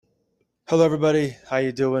Hello, everybody. How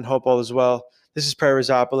you doing? Hope all is well. This is Perry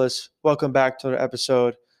Rizopoulos. Welcome back to another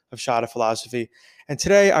episode of Shot of Philosophy. And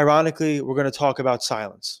today, ironically, we're going to talk about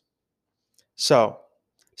silence. So,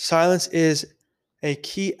 silence is a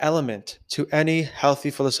key element to any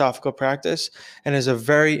healthy philosophical practice and is a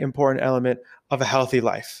very important element of a healthy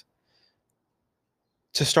life.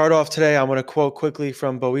 To start off today, I want to quote quickly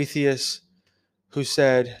from Boethius, who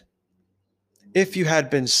said, "If you had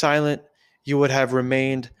been silent, you would have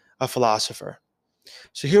remained a philosopher."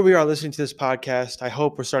 So here we are listening to this podcast. I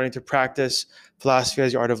hope we're starting to practice philosophy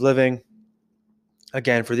as the art of living.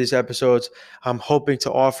 Again, for these episodes, I'm hoping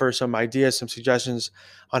to offer some ideas, some suggestions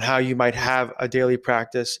on how you might have a daily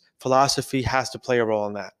practice. Philosophy has to play a role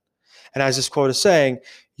in that. And as this quote is saying,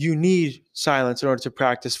 you need silence in order to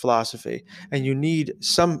practice philosophy, and you need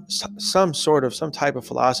some type of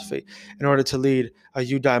philosophy in order to lead a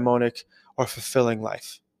eudaimonic or fulfilling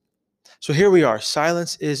life. So here we are.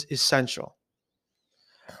 Silence is essential.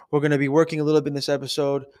 We're going to be working a little bit in this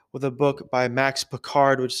episode with a book by Max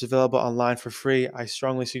Picard, which is available online for free. I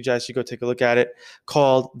strongly suggest you go take a look at it,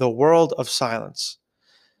 called The World of Silence.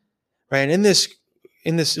 Right? And in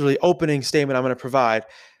this really opening statement I'm going to provide,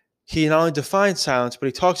 he not only defines silence, but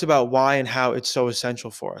he talks about why and how it's so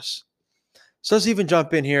essential for us. So let's even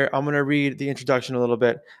jump in here. I'm going to read the introduction a little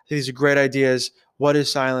bit. I think these are great ideas. What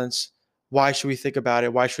is silence? Why should we think about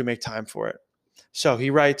it? Why should we make time for it? So he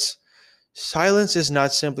writes, "Silence is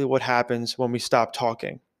not simply what happens when we stop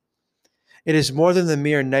talking. It is more than the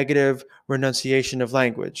mere negative renunciation of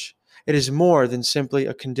language. It is more than simply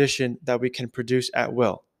a condition that we can produce at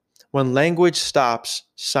will. When language stops,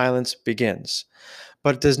 silence begins.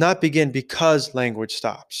 But it does not begin because language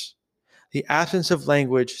stops. The absence of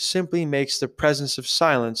language simply makes the presence of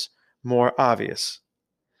silence more obvious.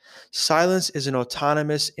 Silence is an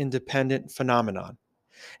autonomous, independent phenomenon.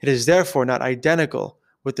 It is therefore not identical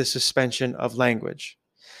with the suspension of language.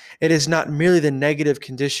 It is not merely the negative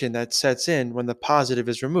condition that sets in when the positive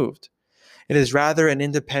is removed. It is rather an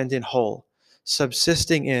independent whole,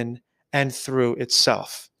 subsisting in and through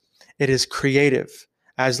itself. It is creative,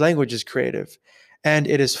 as language is creative, and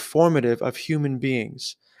it is formative of human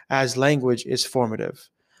beings, as language is formative,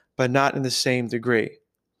 but not in the same degree.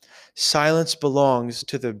 Silence belongs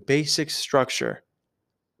to the basic structure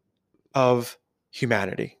of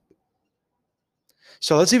humanity."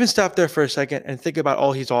 So let's even stop there for a second and think about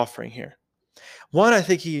all he's offering here. One, I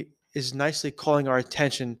think he is nicely calling our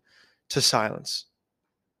attention to silence.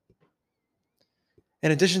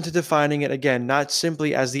 In addition to defining it, again, not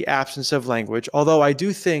simply as the absence of language, although I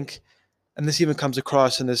do think, and this even comes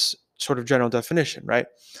across in this sort of general definition, right?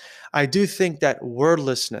 I do think that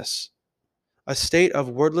wordlessness, a state of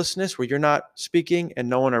wordlessness where you're not speaking and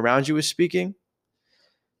no one around you is speaking,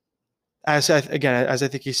 as I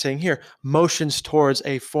think he's saying here, motions towards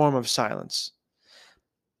a form of silence.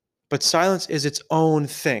 But silence is its own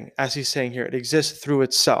thing, as he's saying here. It exists through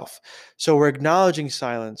itself. So we're acknowledging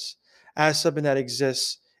silence as something that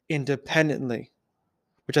exists independently,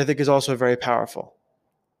 which I think is also very powerful.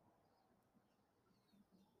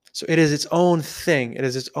 So it is its own thing. It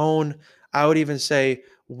is its own, I would even say,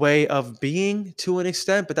 way of being to an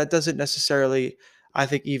extent, but that doesn't necessarily, I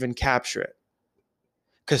think, even capture it.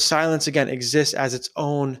 Because silence, again, exists as its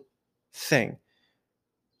own thing.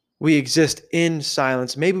 We exist in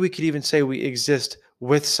silence. Maybe we could even say we exist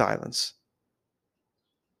with silence.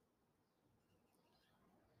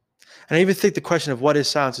 And I even think the question of what is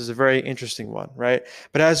silence is a very interesting one, right?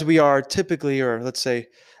 But as we are typically, or let's say,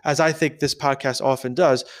 as I think this podcast often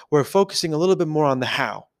does, we're focusing a little bit more on the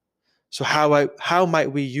how. So how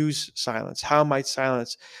might we use silence? How might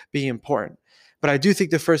silence be important? But I do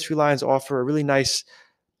think the first few lines offer a really nice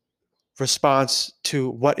response to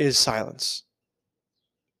what is silence.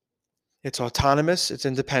 It's autonomous, it's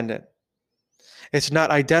independent. It's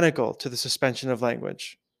not identical to the suspension of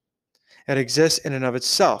language. It exists in and of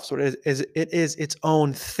itself. So it is its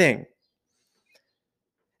own thing.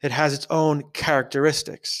 It has its own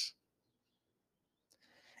characteristics.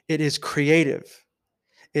 It is creative.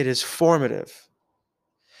 It is formative.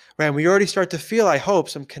 Right? And we already start to feel, I hope,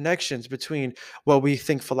 some connections between what we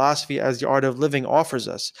think philosophy as the art of living offers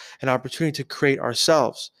us, an opportunity to create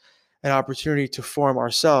ourselves, an opportunity to form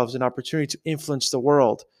ourselves, an opportunity to influence the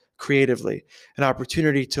world creatively, an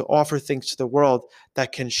opportunity to offer things to the world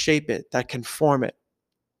that can shape it, that can form it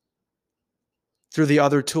through the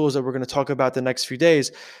other tools that we're going to talk about the next few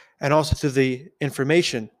days, and also through the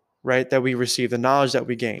information, right, that we receive, the knowledge that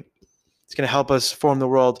we gain. It's going to help us form the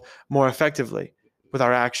world more effectively with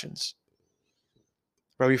our actions.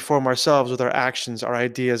 Right? We form ourselves with our actions, our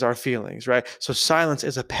ideas, our feelings, right? So silence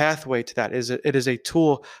is a pathway to that. It is a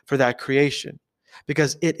tool for that creation.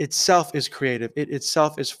 because it itself is creative, it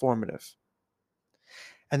itself is formative.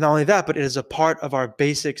 And not only that, but it is a part of our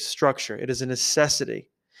basic structure. It is a necessity.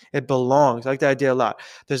 It belongs. I like the idea a lot.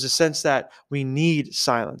 There's a sense that we need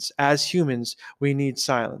silence. As humans, we need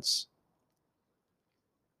silence.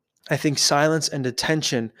 I think silence and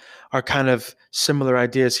attention are kind of similar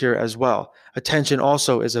ideas here as well. Attention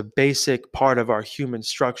also is a basic part of our human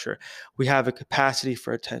structure. We have a capacity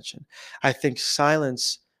for attention. I think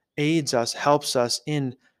silence aids us, helps us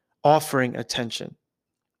in offering attention.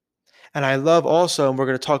 And I love also, and we're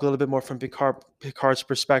going to talk a little bit more from Picard's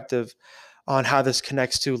perspective on how this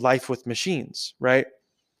connects to life with machines, right?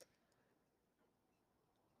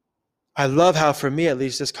 I love how, for me at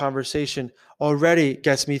least, this conversation already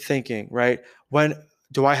gets me thinking, right? When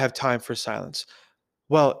do I have time for silence?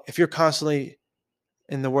 Well, if you're constantly,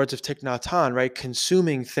 in the words of Thich Nhat Hanh, right,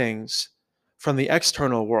 consuming things from the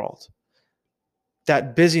external world,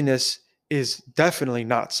 that busyness is definitely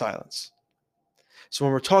not silence. So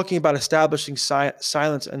when we're talking about establishing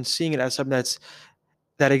silence and seeing it as something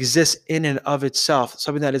that exists in and of itself,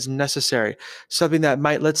 something that is necessary, something that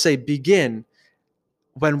might, let's say, begin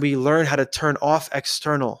when we learn how to turn off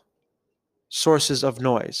external sources of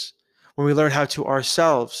noise, when we learn how to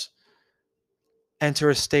ourselves enter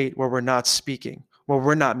a state where we're not speaking, where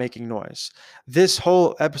we're not making noise. This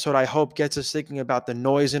whole episode, I hope, gets us thinking about the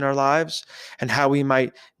noise in our lives and how we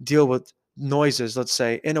might deal with noises, let's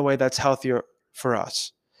say, in a way that's healthier for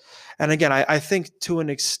us. And again, I think to an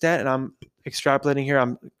extent, and I'm extrapolating here,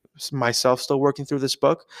 I'm myself still working through this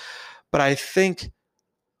book, but I think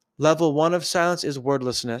level 1 of silence is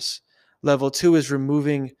wordlessness. Level 2 is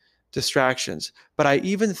removing distractions. But I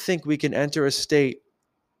even think we can enter a state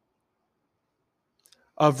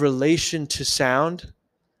of relation to sound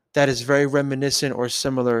that is very reminiscent or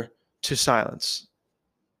similar to silence.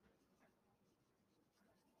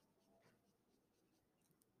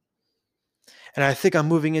 And I think I'm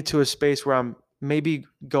moving into a space where I'm maybe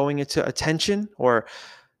going into attention or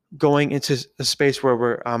going into a space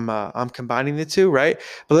where I'm combining the two, right?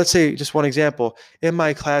 But let's say just one example. In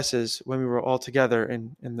my classes, when we were all together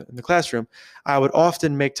in the classroom, I would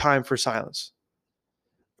often make time for silence.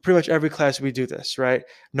 Pretty much every class we do this, right?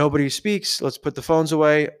 Nobody speaks. Let's put the phones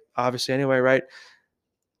away, obviously, anyway, right?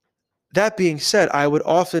 That being said, I would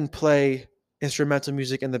often play instrumental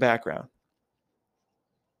music in the background,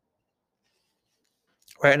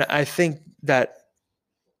 right? And I think that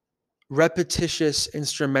repetitious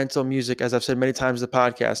instrumental music, as I've said many times in the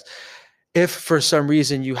podcast, if for some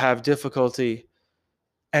reason you have difficulty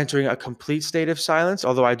entering a complete state of silence,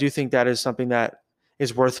 although I do think that is something that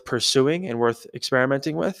is worth pursuing and worth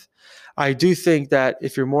experimenting with, I do think that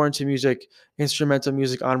if you're more into music, instrumental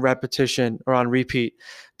music on repetition or on repeat,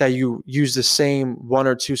 that you use the same one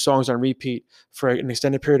or two songs on repeat for an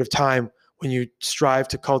extended period of time when you strive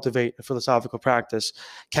to cultivate a philosophical practice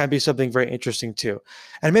can be something very interesting too.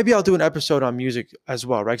 And maybe I'll do an episode on music as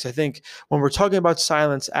well, right? Because I think when we're talking about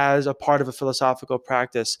silence as a part of a philosophical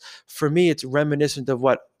practice, for me, it's reminiscent of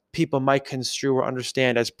what people might construe or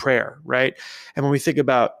understand as prayer, right? And when we think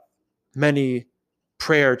about many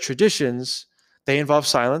prayer traditions, they involve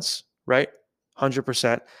silence, right?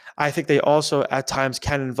 100%. I think they also at times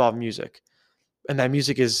can involve music. And that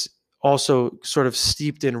music is also sort of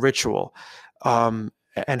steeped in ritual and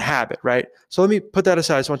habit, right? So let me put that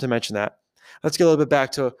aside. I just want to mention that. Let's get a little bit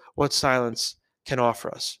back to what silence can offer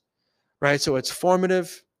us, right? So it's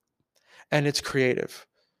formative and it's creative.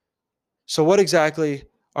 So what exactly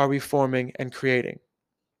are we forming and creating?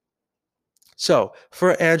 So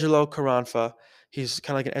for Angelo Caranfa, he's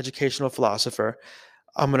kind of like an educational philosopher.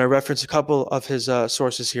 I'm going to reference a couple of his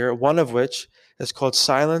sources here, one of which is called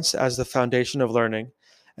Silence as the Foundation of Learning,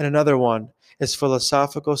 and another one is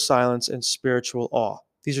Philosophical Silence and Spiritual Awe.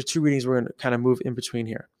 These are two readings we're going to kind of move in between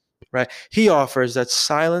here, right? He offers that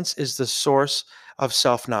silence is the source of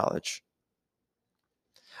self-knowledge,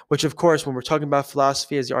 which, of course, when we're talking about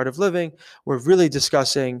philosophy as the art of living, we're really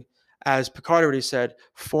discussing, as Picard already said,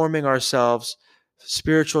 forming ourselves,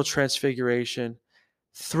 spiritual transfiguration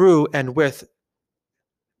through and with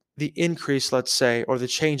the increase, let's say, or the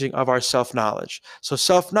changing of our self-knowledge. So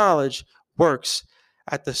self-knowledge works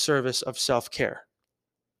at the service of self-care.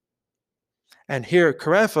 And here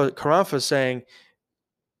Caranfa is saying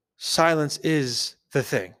silence is the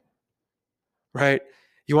thing, right?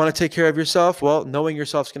 You want to take care of yourself? Well, knowing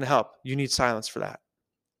yourself is going to help. You need silence for that.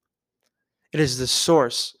 It is the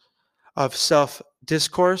source of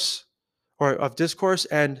self-discourse or of discourse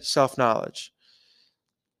and self-knowledge.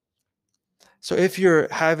 So if you're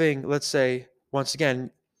having, let's say, once again,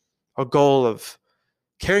 a goal of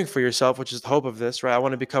caring for yourself, which is the hope of this, right? I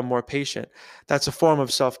want to become more patient. That's a form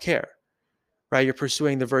of self-care, right? You're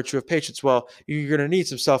pursuing the virtue of patience. Well, you're going to need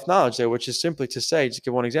some self-knowledge there, which is simply to say, just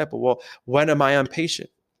give one example. Well, when am I impatient?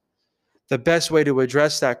 The best way to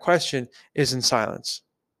address that question is in silence,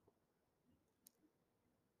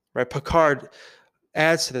 right? Picard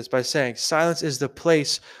adds to this by saying, silence is the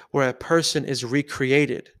place where a person is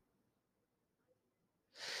recreated.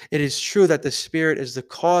 It is true that the Spirit is the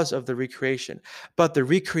cause of the recreation, but the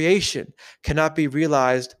recreation cannot be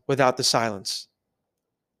realized without the silence.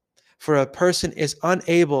 For a person is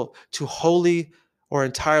unable to wholly or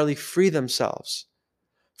entirely free themselves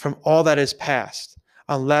from all that is past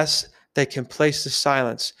unless they can place the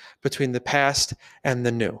silence between the past and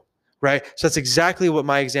the new, right? So that's exactly what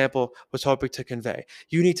my example was hoping to convey.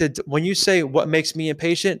 You need to, when you say what makes me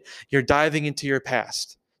impatient, you're diving into your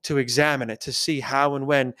past to examine it, to see how and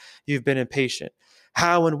when you've been impatient.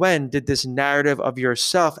 How and when did this narrative of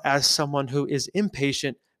yourself as someone who is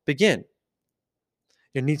impatient begin?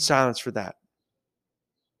 You need silence for that.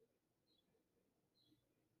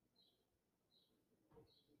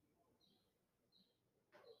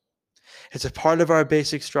 It's a part of our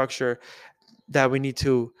basic structure that we need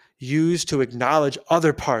to use to acknowledge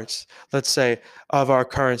other parts, let's say, of our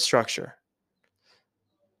current structure.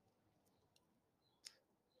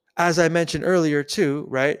 As I mentioned earlier, too,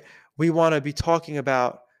 right, we want to be talking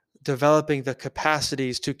about developing the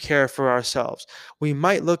capacities to care for ourselves. We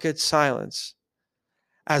might look at silence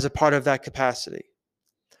as a part of that capacity.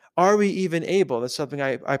 Are we even able, that's something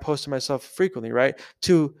I post to myself frequently, right,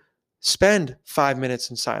 to spend 5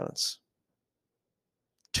 minutes in silence,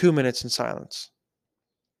 2 minutes in silence?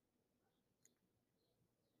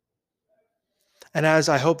 And as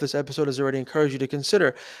I hope this episode has already encouraged you to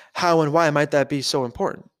consider, how and why might that be so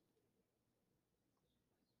important?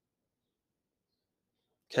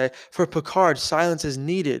 Okay. For Picard, silence is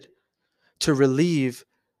needed to relieve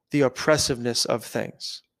the oppressiveness of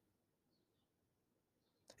things.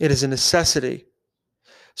 It is a necessity.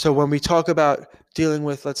 So when we talk about dealing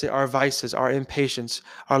with, let's say, our vices, our impatience,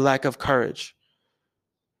 our lack of courage,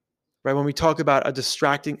 right? When we talk about a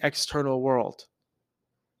distracting external world,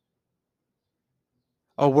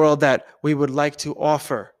 a world that we would like to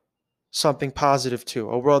offer something positive to,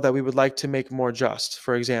 a world that we would like to make more just,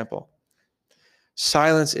 for example,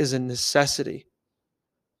 silence is a necessity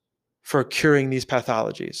for curing these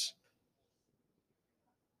pathologies.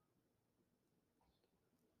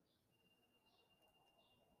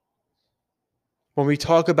 When we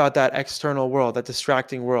talk about that external world, that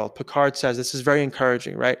distracting world, Picard says this is very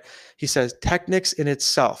encouraging, right? He says, technics in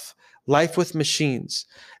itself, life with machines,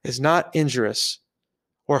 is not injurious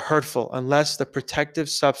or hurtful unless the protective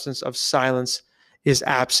substance of silence is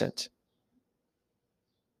absent.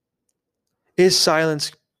 Is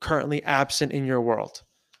silence currently absent in your world?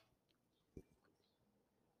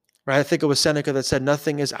 Right? I think it was Seneca that said,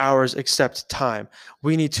 nothing is ours except time.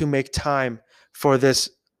 We need to make time for this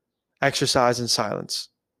exercise in silence.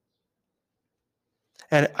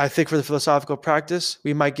 And I think for the philosophical practice,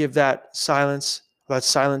 we might give that silence, that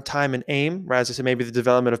silent time, an aim, right? As I said, maybe the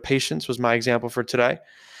development of patience was my example for today.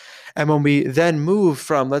 And when we then move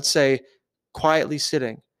from, let's say, quietly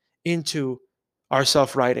sitting into our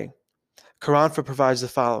self-writing, Karanfa provides the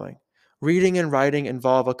following. Reading and writing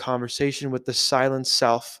involve a conversation with the silent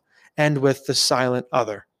self and with the silent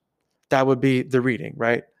other. That would be the reading,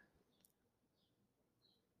 right?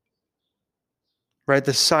 Right?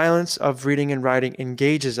 The silence of reading and writing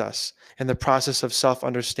engages us in the process of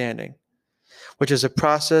self-understanding, which is a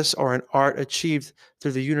process or an art achieved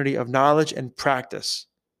through the unity of knowledge and practice.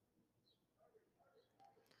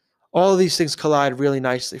 All of these things collide really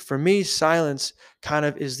nicely. For me, silence kind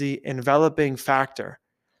of is the enveloping factor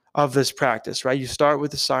of this practice, right? You start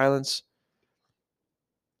with the silence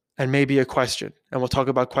and maybe a question, and we'll talk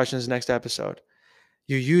about questions next episode.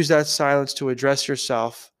 You use that silence to address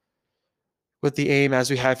yourself with the aim,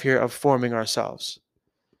 as we have here, of forming ourselves.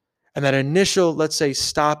 And that initial, let's say,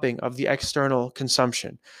 stopping of the external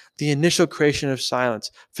consumption, the initial creation of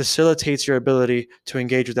silence facilitates your ability to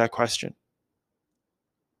engage with that question.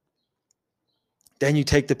 Then you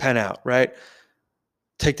take the pen out, right?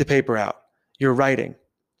 Take the paper out. You're writing.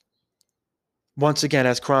 Once again,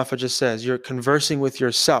 as Karanfa just says, you're conversing with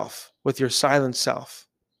yourself, with your silent self.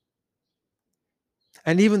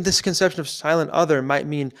 And even this conception of silent other might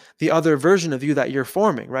mean the other version of you that you're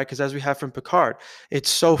forming, right? Because as we have from Picard, it's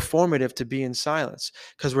so formative to be in silence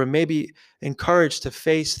because we're maybe encouraged to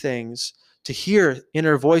face things, to hear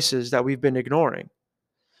inner voices that we've been ignoring.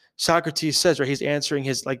 Socrates says, right, he's answering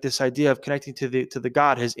his, like, this idea of connecting to the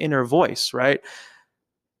God, his inner voice, right?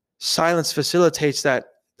 Silence facilitates that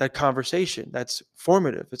conversation. That's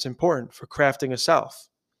formative. It's important for crafting a self.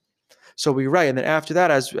 So we write. And then after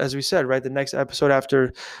that, as we said, right, the next episode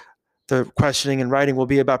after the questioning and writing will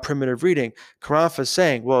be about primitive reading. Karanfa is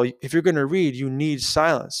saying, well, if you're going to read, you need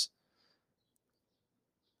silence.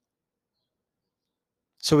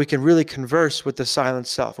 So we can really converse with the silent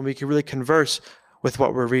self, and we can really converse with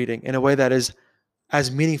what we're reading in a way that is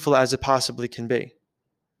as meaningful as it possibly can be.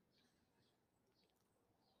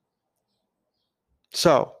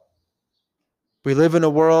 So we live in a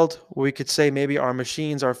world where we could say maybe our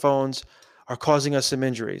machines, our phones are causing us some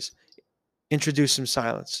injuries. Introduce some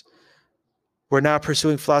silence. We're now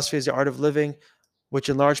pursuing philosophy as the art of living, which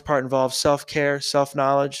in large part involves self-care,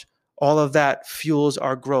 self-knowledge. All of that fuels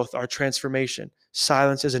our growth, our transformation.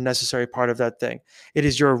 Silence is a necessary part of that thing. It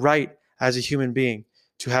is your right as a human being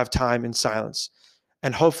to have time in silence.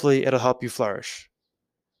 And hopefully it'll help you flourish.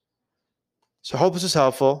 So I hope this is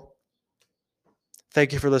helpful.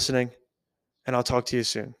 Thank you for listening, and I'll talk to you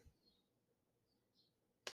soon.